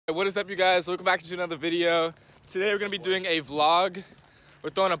What is up, you guys? Welcome back to another video. Today we're gonna be doing a vlog. We're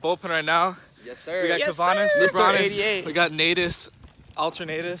throwing a bullpen right now. Yes, sir. We got yes, Kavanis, Mr. 88. we got Natus,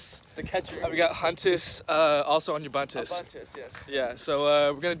 Alternatus, the catcher. we got Huntus, also on your Buntus. Buntus, yes. Yeah,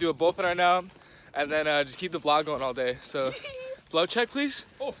 so we're gonna do a bullpen right now, and then just keep the vlog going all day. So, flow check, please.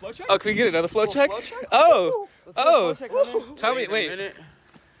 Oh, flow check? Oh, can we get another flow check? Flow check? Oh, Flow check, tell me, wait.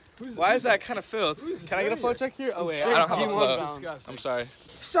 Why is that kind of filled? Can I get a flow check here? Oh wait, I don't have a flow. I'm sorry.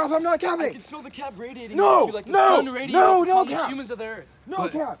 Stop, I'm not capping. I can smell the cap radiating. No, like the no, sun radiating no, no upon the caps. humans of the earth. No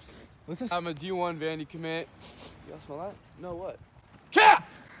caps. What's this? I'm a D1 Vandy commit. You all smell that? No, what? Cap!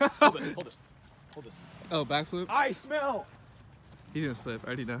 Hold this, hold this. Hold this. Oh, backflip? I smell. He's gonna slip, I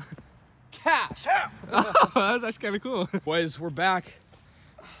already know. Cap! Cap! Oh, that was actually kind of cool. Boys, we're back.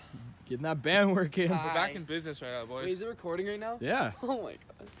 Getting that band working. We're back in business right now, boys. Wait, is it recording right now? Yeah. Oh my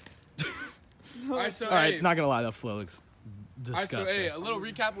god. Alright, so Alright, not gonna lie, that flow looks disgusting. Alright, so hey, a little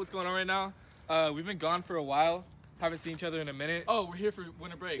recap of what's going on right now. We've been gone for a while. Haven't seen each other in a minute. Oh, we're here for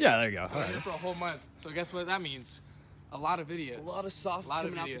winter break. Yeah, there you go. So we're here for a whole month. So guess what that means? A lot of videos. A lot of sauce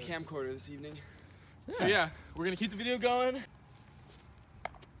coming out the camcorder this evening. Yeah. So yeah, we're gonna keep the video going.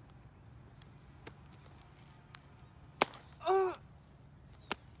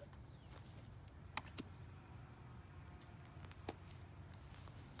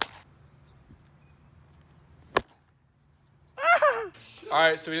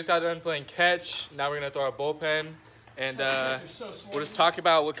 Alright, so we just got done playing catch. Now we're gonna throw our bullpen. And we'll just talk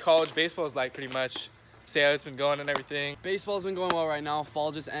about what college baseball is like pretty much. Say how it's been going and everything. Baseball's been going well right now.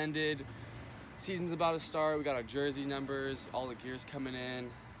 Fall just ended. Season's about to start. We got our jersey numbers, all the gears coming in.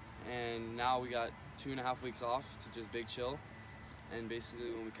 And now we got 2.5 weeks off to just big chill. And basically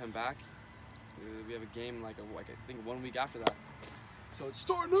when we come back, we have a game like I think 1 week after that. So it's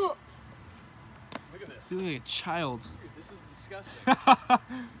starting up. Look at this. You look like a child. Dude, this is disgusting.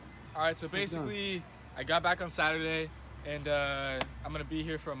 Alright, so basically I got back on Saturday and I'm gonna be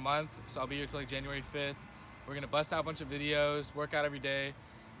here for a month. So I'll be here till like January 5th. We're gonna bust out a bunch of videos, work out every day,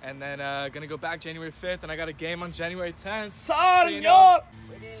 and then gonna go back January 5th, and I got a game on January 10th. Sorry, so, you know,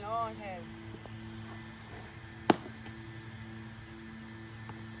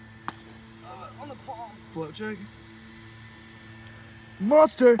 on the palm. float check.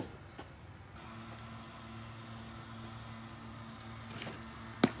 Monster.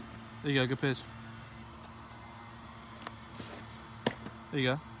 There you go, good pitch. There you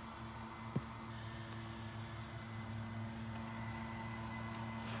go.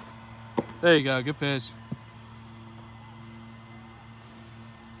 There you go, good pitch.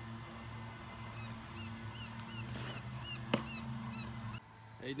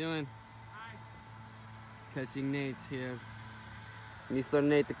 How you doing? Hi. Catching Nate's here. Mr.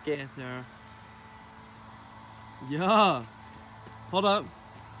 Nate the catcher. Yeah. Hold up.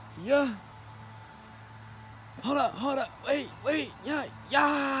 Yeah. Hold up. Wait. Yeah.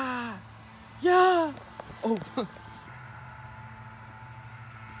 Oh, fuck.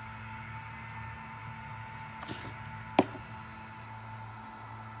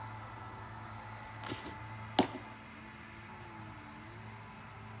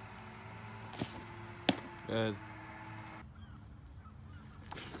 Good.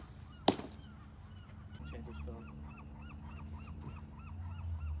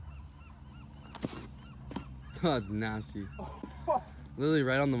 Oh, it's nasty. Literally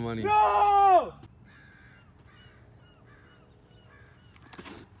right on the money. No!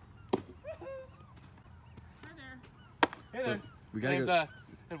 Hey there. We My gotta name's go.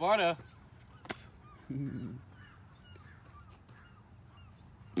 Eduardo.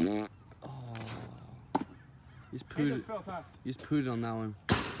 Oh. He's pooed on that one.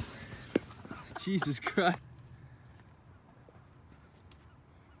 Jesus Christ.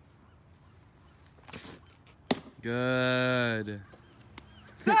 Good.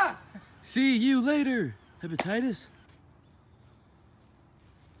 See you later. Hepatitis.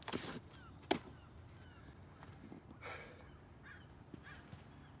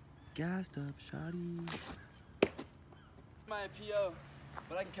 Gassed up, shoddy. My PO,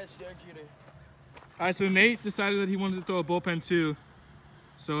 but I can catch Derek Jeter. Alright, so Nate decided that he wanted to throw a bullpen too.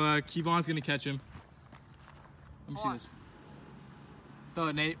 So Kevon's gonna catch him. Let me see this. Throw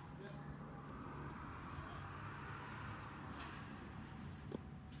it, Nate.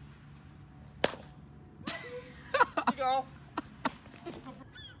 You go.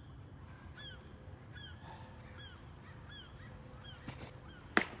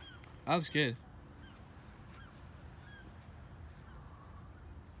 That looks good.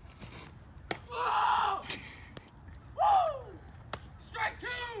 Whoa! Woo! Strike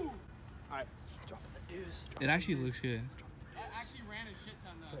two! Alright, dropping the deuce. It actually looks good. I actually ran a shit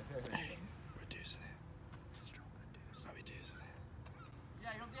ton though. deucing it. Just dropping a deuce. Are we deucing it?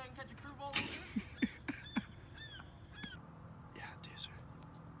 Yeah, you don't think I can catch a crew ball? Yeah, deucer.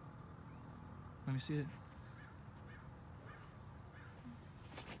 Let me see it.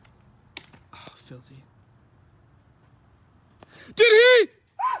 Oh, filthy. Did he?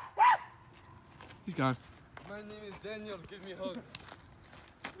 He's gone. My name is Daniel. Give me a hug.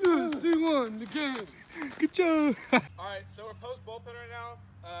 Yes, he won the game. Good job. All right, so we're post bullpen right now.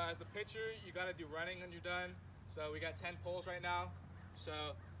 As a pitcher, you gotta do running when you're done. So we got 10 pulls right now.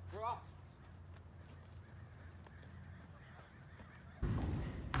 So we're off.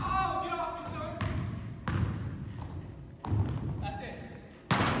 Oh, get off me, son. That's it.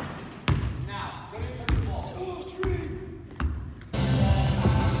 Now, go ahead and touch the ball. Oh, sweet.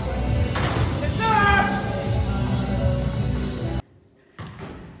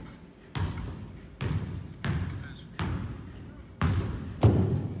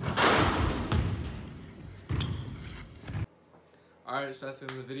 Alright, so that's the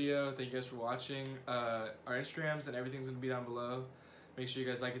end of the video. Thank you guys for watching. Our Instagrams and everything's going to be down below. Make sure you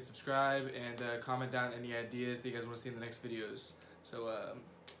guys like and subscribe, and comment down any ideas that you guys want to see in the next videos. So,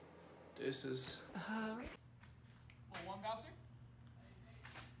 deuces. One bouncer?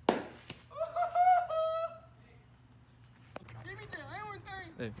 Give me that. I want that.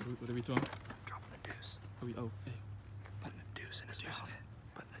 Hey, what are we doing? Dropping the deuce. Hey. Putting the deuce in his mouth.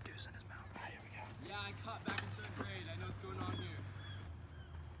 Putting the deuce in his mouth. Alright, here we go. Yeah, I caught back in 3rd grade. I know what's going on here.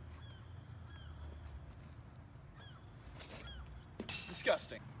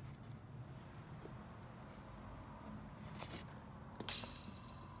 Disgusting.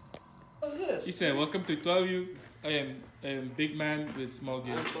 What is this? He said, "Welcome to 12U. I am big man with small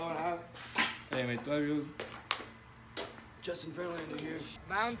gear. I am a 12U. Justin Verlander here.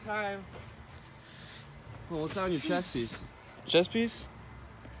 Mound time. Well, what's that on your chest piece? Chest piece?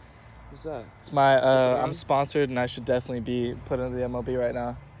 What's that? It's my, I'm sponsored and I should definitely be put into the MLB right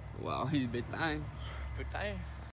now. Wow, he's big time. Big time.